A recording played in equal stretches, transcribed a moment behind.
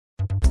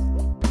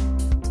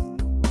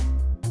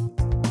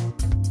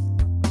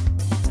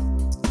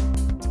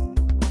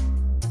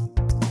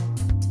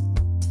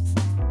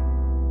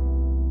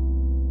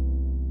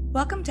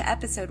Welcome to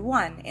episode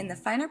 1 in the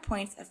Finer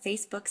Points of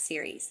Facebook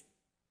series.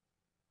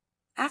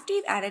 After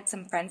you've added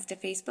some friends to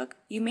Facebook,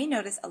 you may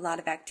notice a lot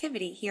of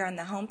activity here on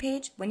the home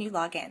page when you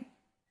log in.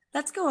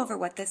 Let's go over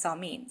what this all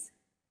means.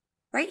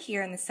 Right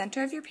here in the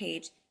center of your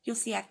page, you'll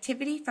see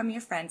activity from your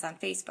friends on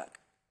Facebook.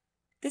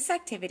 This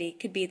activity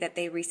could be that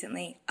they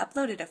recently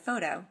uploaded a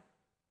photo,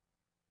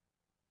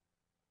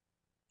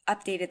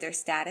 updated their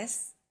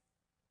status,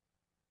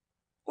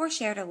 or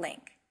shared a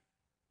link.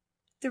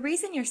 The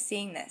reason you're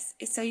seeing this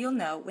is so you'll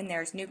know when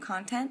there is new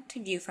content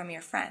to view from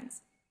your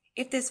friends.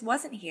 If this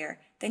wasn't here,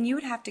 then you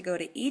would have to go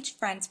to each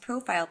friend's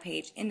profile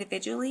page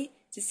individually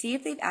to see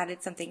if they've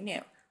added something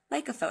new,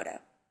 like a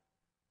photo.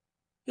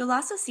 You'll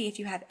also see if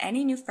you have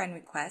any new friend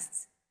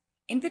requests,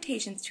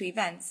 invitations to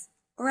events,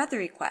 or other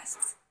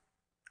requests.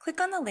 Click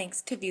on the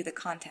links to view the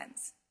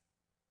contents.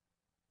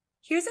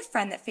 Here's a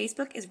friend that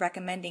Facebook is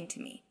recommending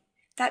to me.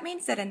 That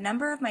means that a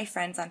number of my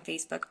friends on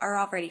Facebook are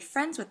already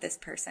friends with this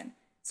person,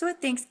 so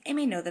it thinks I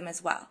may know them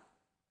as well.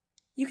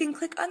 You can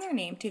click on their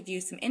name to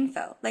view some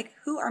info, like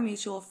who our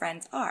mutual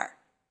friends are.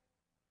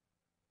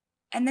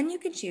 And then you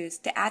can choose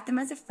to add them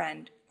as a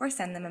friend or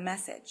send them a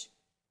message.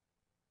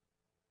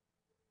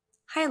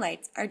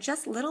 Highlights are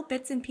just little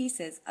bits and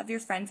pieces of your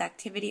friend's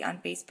activity on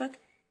Facebook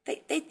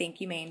that they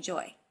think you may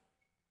enjoy.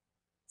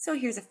 So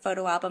here's a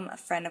photo album a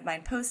friend of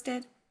mine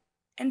posted,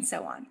 and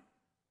so on.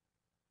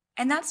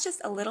 And that's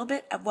just a little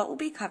bit of what we'll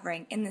be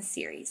covering in this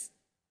series.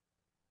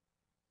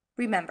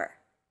 Remember,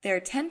 there are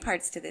 10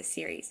 parts to this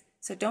series,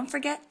 so don't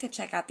forget to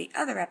check out the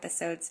other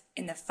episodes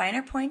in the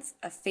Finer Points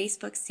of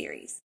Facebook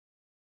series.